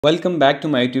Welcome back to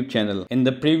my YouTube channel. In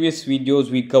the previous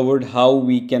videos, we covered how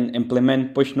we can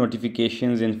implement push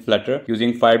notifications in Flutter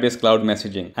using Firebase Cloud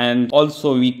Messaging. And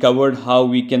also we covered how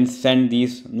we can send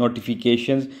these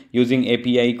notifications using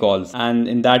API calls. And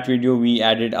in that video, we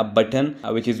added a button,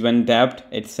 which is when tapped,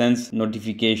 it sends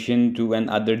notification to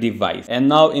another device. And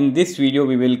now in this video,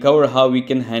 we will cover how we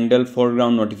can handle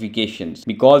foreground notifications.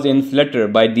 Because in Flutter,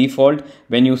 by default,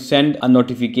 when you send a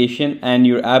notification and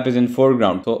your app is in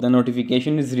foreground, so the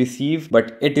notification is received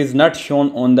but it is not shown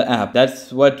on the app.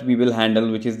 That's what we will handle,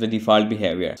 which is the default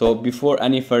behavior. So before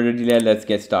any further delay, let's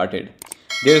get started.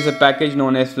 There is a package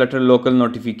known as Flutter local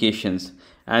notifications,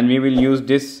 and we will use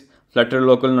this Flutter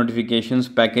local notifications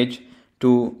package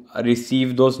to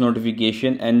receive those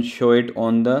notifications and show it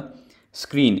on the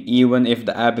screen even if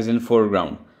the app is in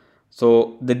foreground.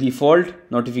 So the default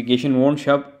notification won't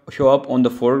show up on the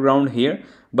foreground here,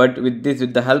 but with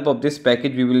the help of this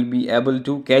package, we will be able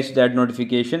to catch that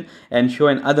notification and show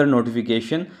another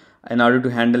notification in order to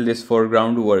handle this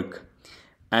foreground work.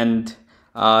 And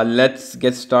let's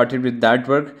get started with that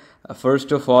work.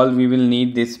 First of all, we will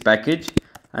need this package,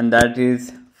 and that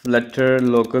is Flutter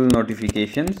local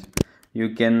notifications.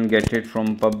 You can get it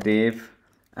from pubdev,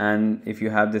 and if you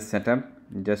have this setup,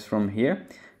 just from here,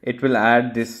 it will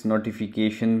add this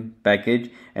notification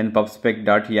package and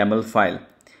pubspec.yaml file.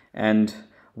 And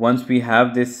once we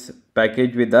have this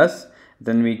package with us,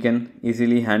 then we can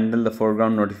easily handle the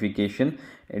foreground notification.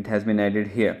 It has been added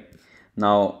here.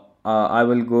 Now I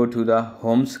will go to the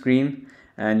home screen,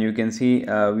 and you can see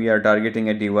we are targeting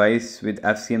a device with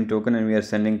FCM token, and we are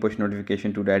sending push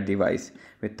notification to that device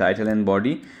with title and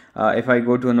body. If I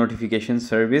go to a notification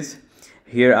service,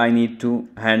 here I need to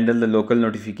handle the local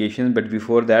notifications, but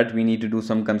before that we need to do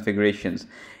some configurations.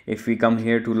 If we come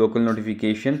here to local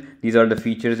notification, these are the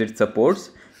features it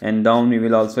supports, and down we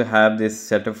will also have this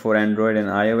setup for Android and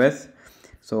iOS.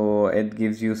 So it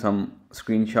gives you some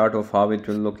screenshot of how it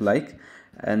will look like,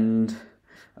 and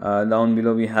down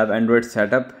below we have Android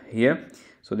setup here.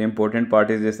 So the important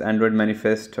part is this Android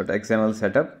manifest.xml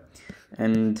setup,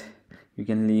 and you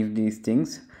can leave these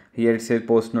things. Here it says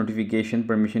post notification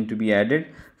permission to be added.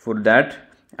 For that,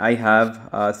 I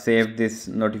have saved this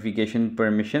notification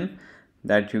permission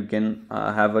that you can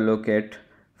have a look at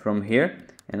from here,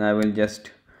 and I will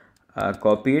just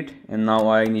copy it. And now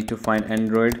I need to find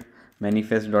Android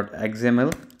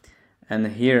manifest.xml, and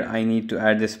here I need to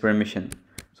add this permission.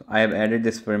 So I have added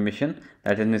this permission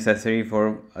that is necessary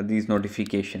for these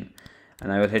notification,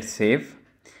 and I will hit save.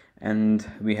 And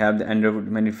we have the Android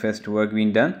manifest work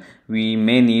being done. We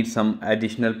may need some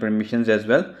additional permissions as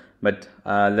well, but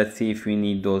let's see if we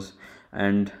need those.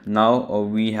 And now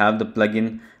we have the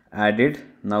plugin added.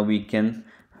 Now we can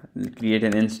create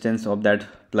an instance of that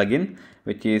plugin,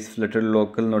 which is Flutter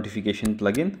local notification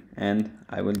plugin, and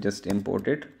I will just import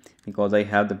it because I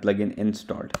have the plugin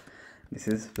installed. This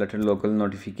is Flutter local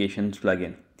notifications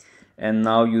plugin. And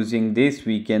now using this,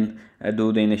 we can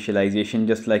do the initialization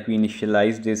just like we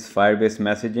initialized this Firebase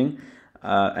messaging,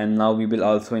 and now we will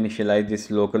also initialize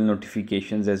this local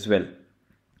notifications as well.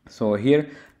 So here,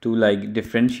 to like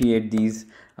differentiate these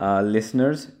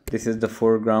listeners, this is the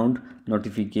foreground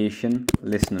notification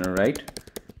listener, right,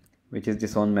 which is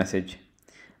this on message,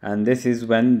 and this is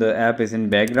when the app is in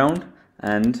background,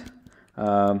 and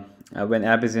when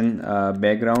app is in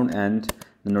background and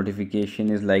the notification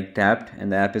is like tapped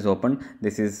and the app is open,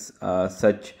 this is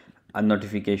such a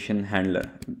notification handler,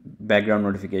 background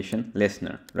notification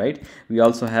listener, right? We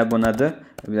also have one other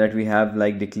that we have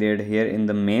like declared here in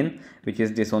the main, which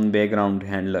is this on background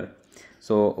handler.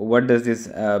 So what does this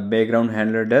background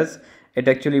handler does? It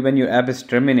actually, when your app is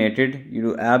terminated,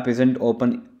 your app isn't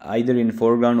open either in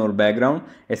foreground or background,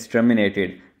 it's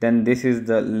terminated, then this is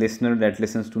the listener that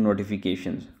listens to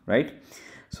notifications, right?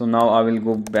 So now I will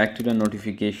go back to the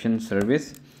notification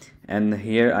service, and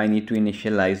here I need to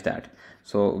initialize that.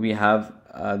 So we have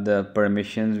the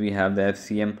permissions, we have the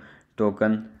FCM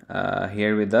token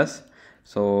here with us.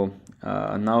 So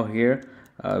now here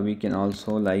we can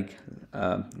also like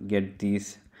get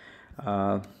these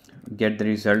get the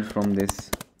result from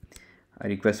this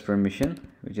request permission,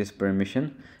 which is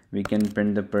permission. We can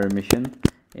print the permission.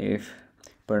 If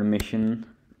permission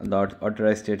dot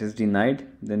authorize status denied,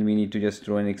 then we need to just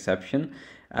throw an exception,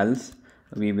 else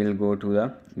we will go to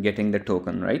the getting the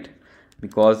token, right?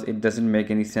 Because it doesn't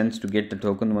make any sense to get the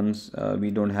token once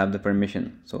we don't have the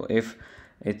permission. So if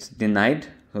it's denied,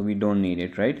 so we don't need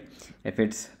it, right? If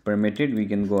it's permitted, we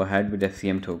can go ahead with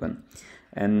FCM token.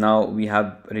 And now we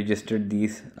have registered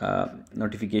these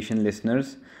notification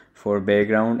listeners for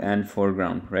background and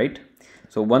foreground, right?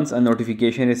 So once a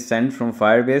notification is sent from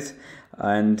Firebase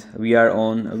and we are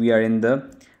in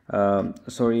the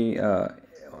sorry,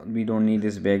 we don't need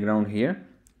this background here.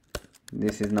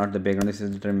 This is not the background, this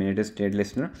is the terminated state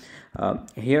listener.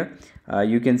 Here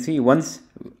you can see once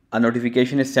a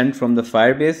notification is sent from the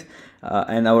Firebase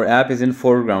and our app is in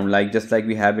foreground, like just like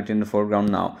we have it in the foreground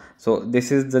now. So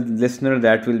this is the listener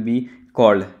that will be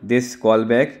called. This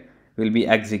callback will be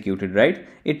executed, right?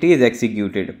 It is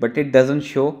executed, but it doesn't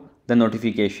show the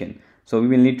notification. So we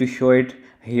will need to show it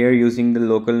here using the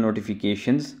local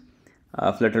notifications,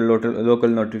 Flutter local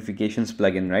notifications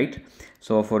plugin, right?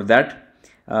 So for that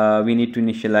we need to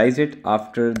initialize it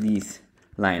after this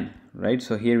line, right?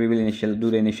 So here we will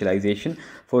do the initialization.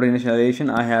 For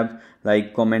initialization, I have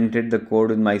like commented the code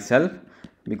with myself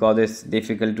because it's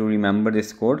difficult to remember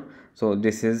this code. So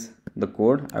this is the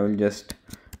code. I will just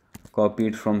copy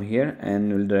it from here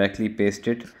and will directly paste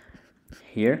it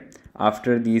here.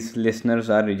 After these listeners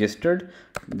are registered,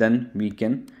 then we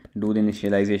can do the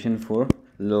initialization for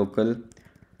local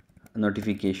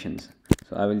notifications.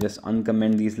 So I will just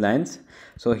uncomment these lines.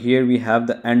 So here we have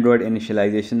the Android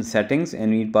initialization settings,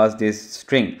 and we pass this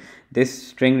string. This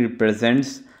string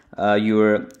represents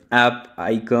your app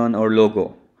icon or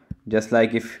logo, just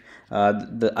like if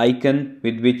the icon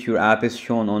with which your app is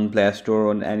shown on Play Store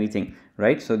or anything,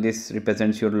 right? So this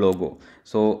represents your logo.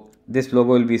 So this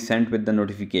logo will be sent with the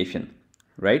notification,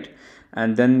 right?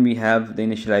 And then we have the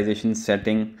initialization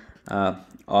setting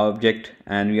object,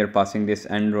 and we are passing this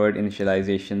Android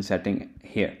initialization setting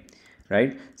here,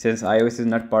 right? Since iOS is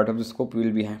not part of the scope, we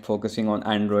will be focusing on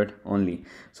Android only.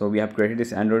 So we have created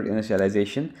this Android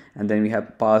initialization, and then we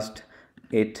have passed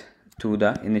it to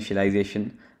the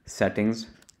initialization settings,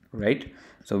 right?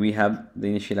 So we have the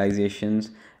initializations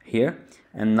here,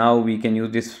 and now we can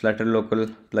use this Flutter local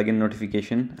plugin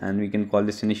notification, and we can call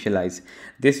this initialize.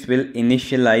 This will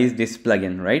initialize this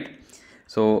plugin, right?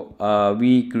 So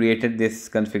we created this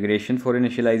configuration for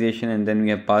initialization, and then we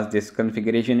have passed this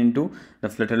configuration into the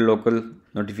Flutter local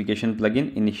notification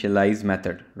plugin initialize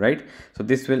method, right? So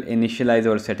this will initialize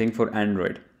our setting for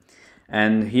Android.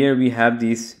 And here we have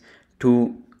these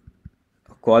two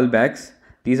callbacks.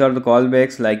 These are the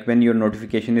callbacks like when your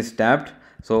notification is tapped.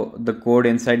 So the code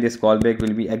inside this callback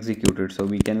will be executed. So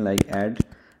we can like add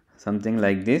something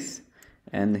like this,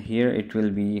 and here it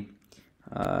will be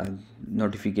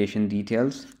notification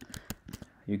details.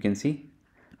 You can see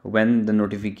when the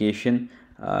notification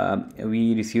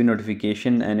we receive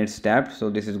notification and it's tapped, so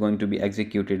this is going to be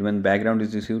executed. When background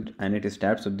is received and it is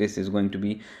tapped, so this is going to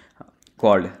be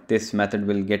called. This method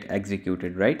will get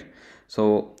executed, right?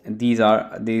 So these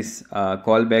are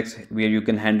callbacks where you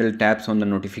can handle taps on the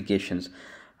notifications,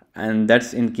 and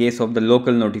that's in case of the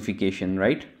local notification,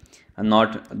 right? And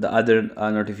not the other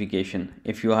notification.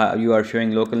 If you are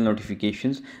showing local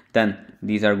notifications, then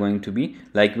these are going to be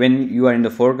like when you are in the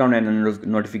foreground and a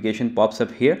notification pops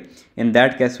up here. In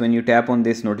that case, when you tap on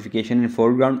this notification in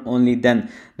foreground, only then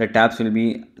the taps will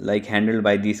be like handled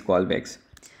by these callbacks.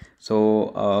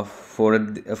 So for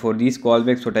these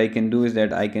callbacks, what I can do is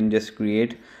that I can just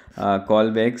create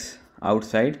callbacks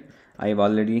outside. I've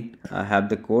already have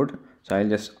the code, so I'll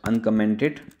just uncomment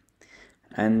it.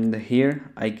 And here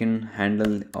I can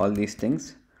handle all these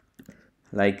things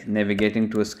like navigating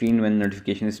to a screen when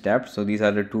notification is tapped. So these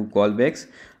are the two callbacks.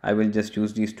 I will just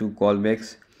use these two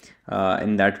callbacks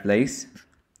in that place,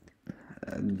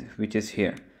 which is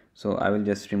here. So I will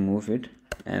just remove it,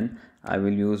 and I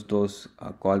will use those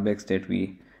callbacks that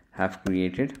we have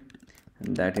created,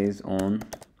 and that is on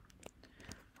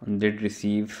did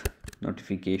receive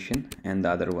notification and the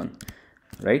other one,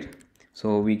 right?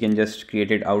 So we can just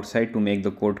create it outside to make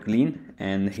the code clean,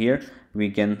 and here we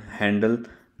can handle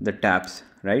the taps,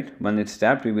 right? When it's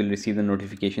tapped, we will receive the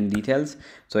notification details.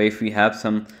 So if we have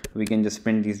some, we can just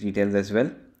print these details as well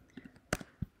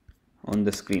on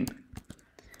the screen.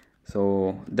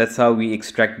 So that's how we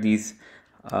extract these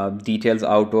details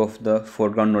out of the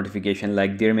foreground notification.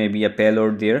 Like there may be a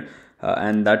payload there,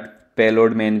 and that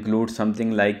payload may include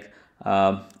something like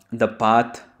the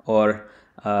path or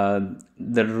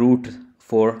the route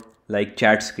for like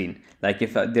chat screen. Like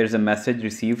if there's a message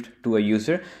received to a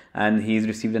user and he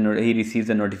receives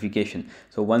a notification,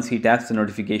 so once he taps the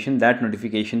notification, that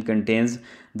notification contains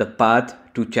the path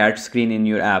to chat screen in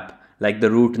your app, like the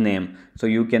route name. So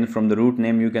you can, from the route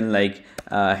name, you can like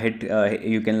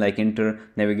you can like enter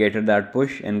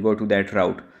navigator.push and go to that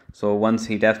route. So once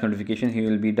he taps notification, he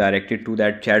will be directed to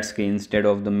that chat screen instead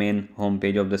of the main home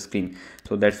page of the screen.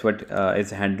 So that's what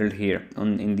is handled here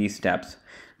in these tabs.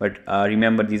 But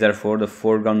remember, these are for the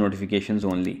foreground notifications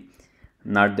only,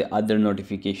 not the other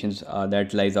notifications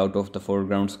that lies out of the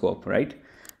foreground scope, right?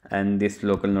 And this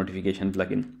local notification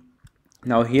plugin.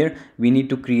 Now here we need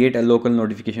to create a local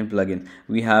notification plugin.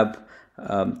 We have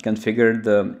configured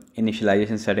the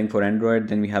initialization setting for Android,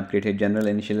 then we have created general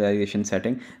initialization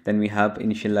setting, then we have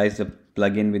initialized the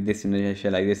plugin with this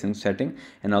initialization setting,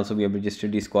 and also we have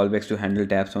registered these callbacks to handle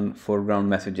taps on foreground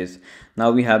messages.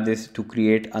 Now we have this to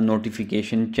create a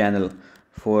notification channel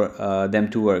for them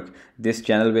to work. This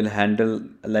channel will handle,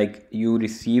 like, you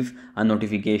receive a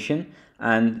notification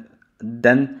and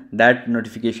then that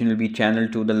notification will be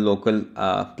channeled to the local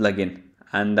plugin,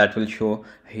 and that will show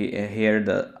here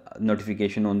the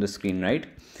notification on the screen, right?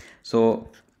 So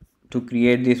to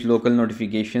create these local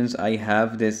notifications, I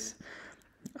have this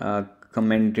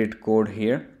commented code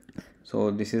here.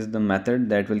 So this is the method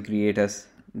that will create us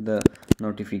the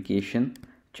notification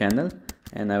channel,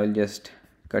 and I will just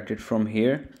cut it from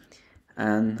here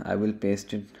and I will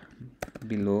paste it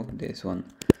below this one.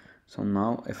 So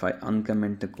now if I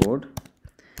uncomment the code,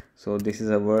 so this is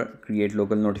our create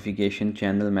local notification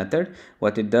channel method.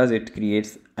 What it does, it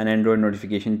creates an Android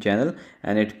notification channel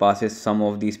and it passes some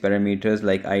of these parameters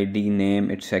like ID,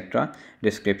 name, etc.,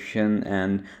 description,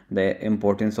 and the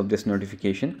importance of this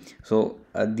notification. So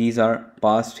these are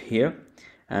passed here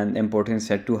and importance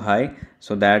set to high,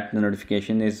 so that the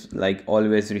notification is like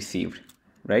always received,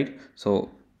 right? So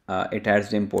it adds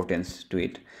the importance to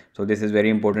it. So this is very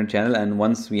important channel, and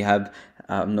once we have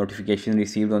notification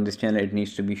received on this channel, it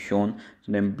needs to be shown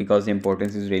to them because the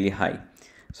importance is really high.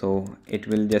 So it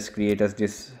will just create us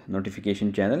this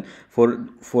notification channel.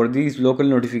 For these local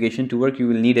notification to work, you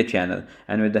will need a channel,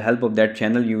 and with the help of that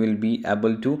channel you will be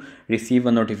able to receive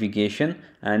a notification,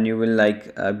 and you will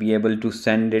be able to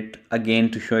send it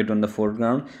again to show it on the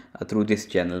foreground through this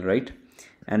channel, right?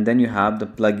 And then you have the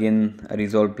plugin,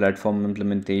 resolve platform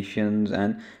implementations,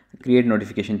 and create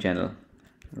notification channel,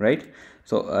 right?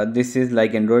 So this is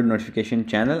like Android notification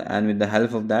channel, and with the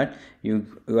help of that you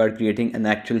are creating an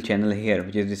actual channel here,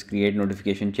 which is this create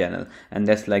notification channel, and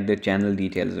that's like the channel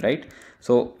details, right?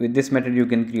 So with this method you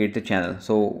can create the channel.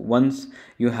 So once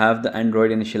you have the Android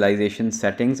initialization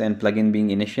settings and plugin being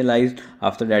initialized,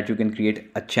 after that you can create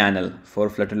a channel for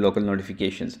Flutter local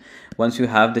notifications. Once you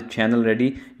have the channel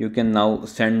ready, you can now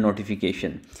send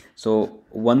notification. So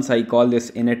once I call this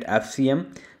init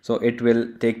FCM, so it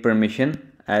will take permission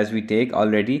as we take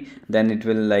already, then it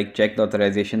will check the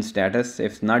authorization status.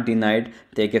 If not denied,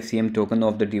 take FCM token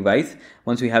of the device.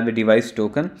 Once we have the device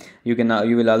token, you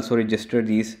will also register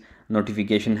these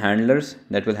notification handlers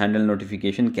that will handle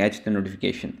notification, catch the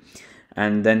notification,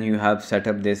 and then you have set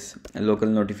up this local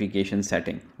notification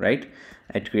setting, right?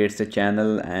 It creates the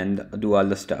channel and do all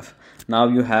the stuff. Now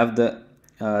you have the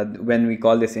when we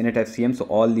call this init FCM, so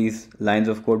all these lines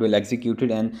of code will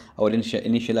executed and our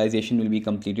initialization will be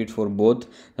completed for both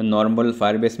the normal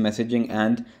Firebase messaging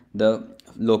and the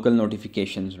local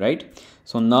notifications, right?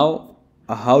 So now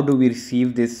how do we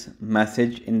receive this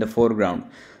message in the foreground?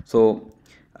 So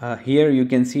here you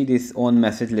can see this on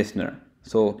message listener.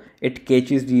 So it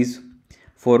catches these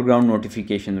foreground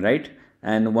notification, right?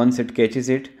 And once it catches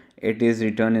it, it is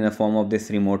returned in the form of this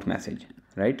remote message,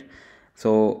 right?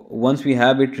 So once we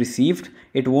have it received,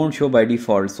 it won't show by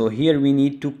default. So here we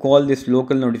need to call this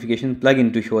local notification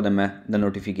plugin to show the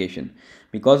notification,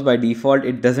 because by default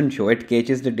it doesn't show. It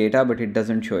catches the data but it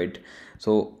doesn't show it.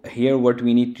 So here what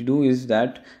we need to do is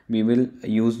that we will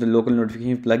use the local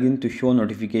notification plugin to show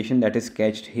notification that is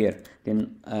catched here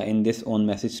in this on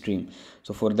message stream.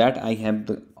 So for that I have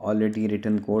the already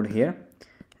written code here,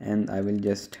 and I will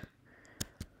just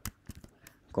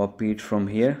copy it from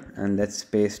here and let's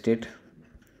paste it.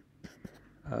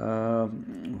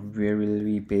 Where will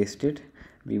we paste it?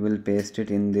 We will paste it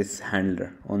in this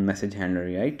handler, on message handler,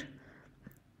 right?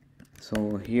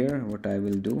 So here what I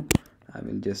will do, I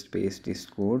will just paste this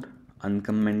code,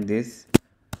 uncomment this.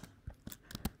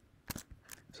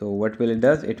 So what will it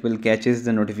does? It will catches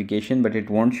the notification but it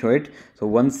won't show it. So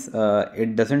once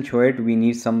it doesn't show it, we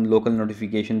need some local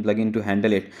notification plugin to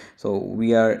handle it. So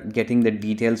we are getting the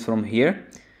details from here,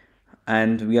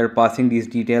 and we are passing these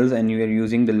details, and we are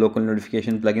using the local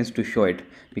notification plugins to show it.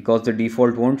 Because the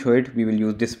default won't show it, we will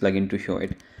use this plugin to show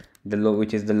it,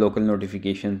 which is the local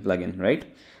notification plugin, right?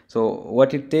 So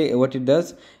what it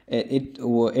does,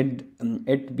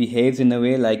 it behaves in a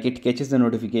way like it catches the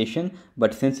notification,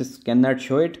 but since it cannot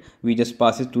show it, we just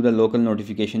pass it to the local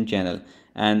notification channel,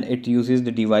 and it uses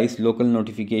the device local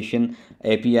notification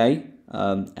API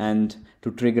and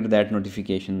to trigger that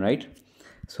notification, right?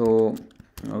 So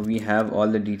we have all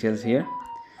the details here,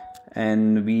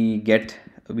 and we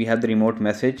have the remote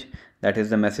message, that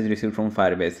is the message received from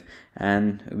Firebase,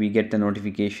 and we get the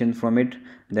notification from it.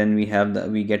 Then we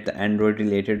get the Android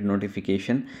related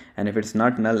notification, and if it's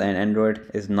not null and Android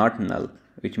is not null,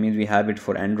 which means we have it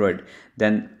for Android,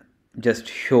 then just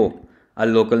show a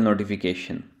local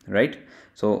notification, right?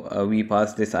 So we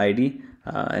pass this id,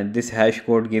 and this hash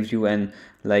code gives you an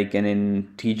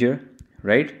integer,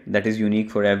 right, that is unique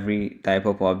for every type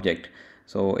of object.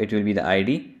 So it will be the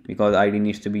id, because id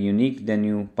needs to be unique. Then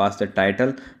you pass the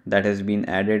title that has been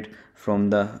added from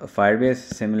the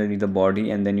Firebase, similarly the body,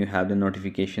 and then you have the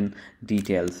notification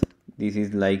details. This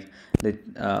is like the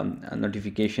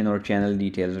notification or channel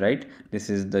details, right? This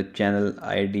is the channel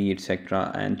id,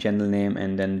 etc., and channel name,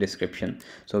 and then description.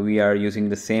 So we are using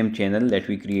the same channel that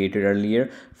we created earlier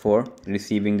for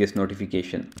receiving this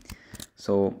notification.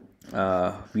 So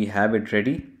we have it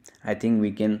ready. I think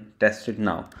we can test it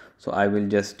now. So I will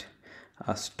just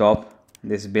stop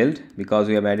this build, because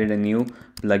we have added a new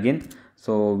plugin.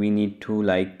 So we need to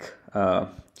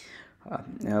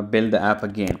build the app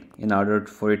again in order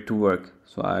for it to work.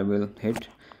 So I will hit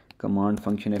command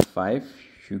function F5.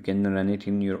 You can run it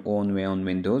in your own way on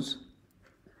Windows,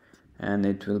 and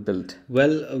it will build.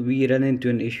 Well, we ran into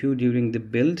an issue during the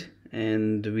build,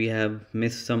 and we have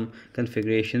missed some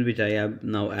configuration which I have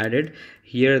now added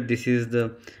here. This is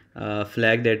the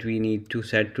flag that we need to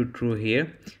set to true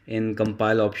here. In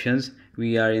compile options,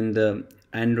 we are in the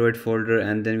Android folder,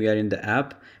 and then we are in the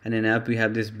app, and in app we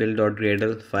have this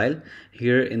build.gradle file.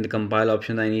 Here in the compile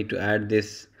option, I need to add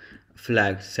this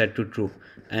flag set to true,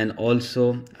 and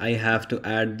also I have to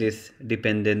add this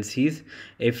dependencies.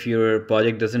 If your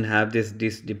project doesn't have this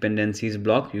dependencies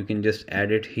block, you can just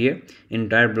add it here,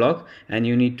 entire block, and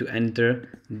you need to enter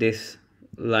this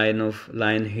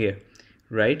line here,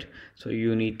 right? So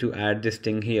you need to add this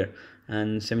thing here,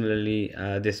 and similarly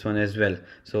this one as well.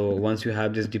 So once you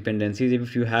have this dependencies,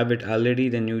 if you have it already,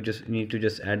 then you just need to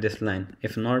just add this line.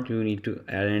 If not, you need to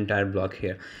add an entire block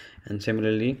here. And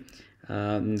similarly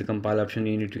in the compile option,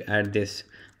 you need to add this.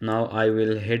 Now I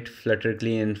will hit Flutter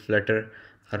clean and Flutter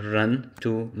run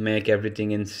to make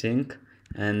everything in sync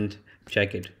and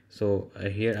check it. So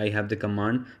here I have the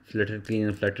command Flutter clean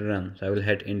and Flutter run. So I will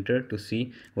hit enter to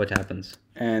see what happens.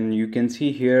 And you can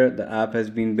see here the app has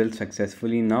been built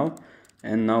successfully now,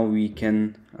 and now we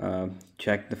can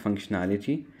check the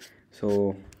functionality.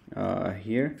 So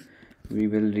here we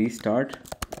will restart,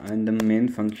 and the main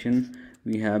function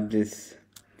we have this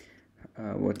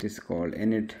what is called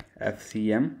init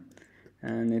FCM,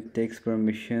 and it takes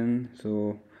permission.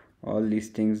 So all these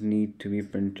things need to be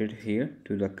printed here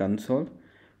to the console,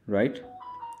 right?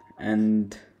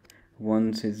 And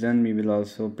once it's done, we will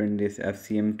also print this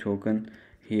FCM token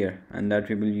here, and that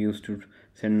we will use to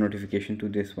send notification to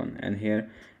this one. And here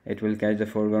it will catch the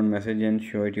foreground message and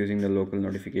show it using the local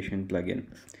notification plugin,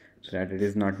 so that it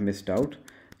is not missed out.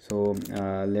 So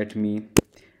let me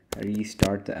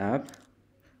restart the app,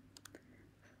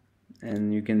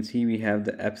 and you can see we have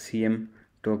the FCM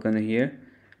token here,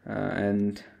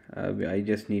 and I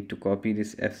just need to copy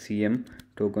this FCM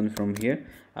token from here.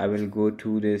 I will go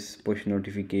to this push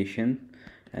notification,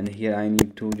 and here I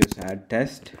need to just add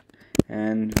test,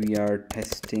 and we are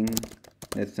testing.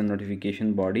 That's the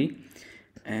notification body.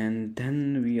 And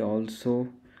then we also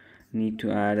need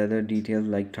to add other details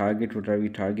like target. What are we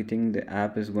targeting? The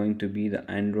app is going to be the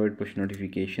Android push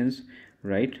notifications,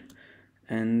 right?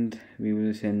 And we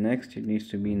will say next. It needs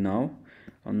to be now.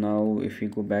 Now if we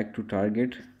go back to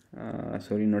target,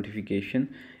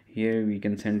 notification, here we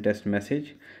can send test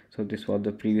message. So this was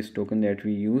the previous token that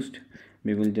we used.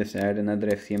 We will just add another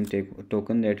FCM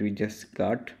token that we just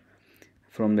got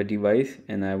from the device,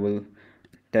 and I will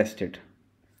test it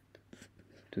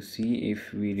to see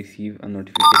if we receive a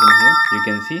notification. Here you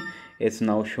can see it's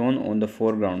now shown on the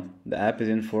foreground. The app is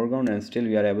in foreground, and still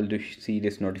we are able to see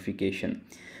this notification.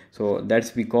 So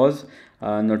that's because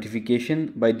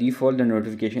notification, by default the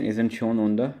notification isn't shown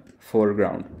on the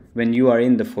foreground when you are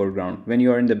in the foreground. When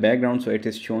you are in the background, so it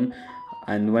is shown,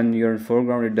 and when you're in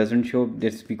foreground it doesn't show.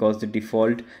 That's because the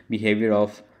default behavior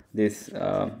of this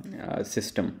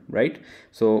system, right?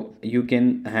 So you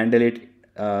can handle it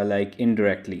like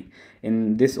indirectly.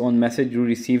 In this on message, you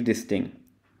receive this thing,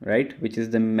 right, which is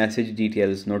the message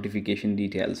details, notification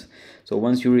details. So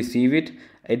once you receive it,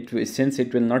 since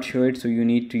it will not show it, so you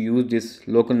need to use this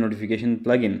local notification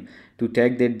plugin to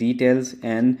take the details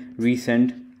and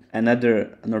resend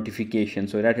another notification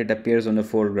so that it appears on the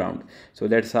foreground. So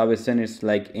that's how it's done. It's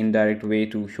like indirect way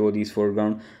to show these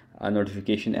foreground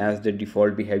notification as the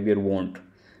default behavior won't.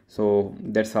 So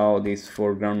that's how these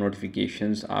foreground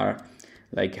notifications are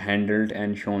like handled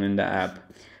and shown in the app.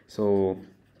 So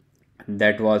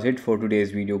that was it for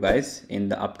today's video, guys. In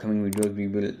the upcoming videos we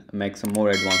will make some more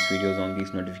advanced videos on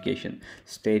these notifications.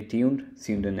 Stay tuned.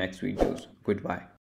 See you in the next videos. Goodbye.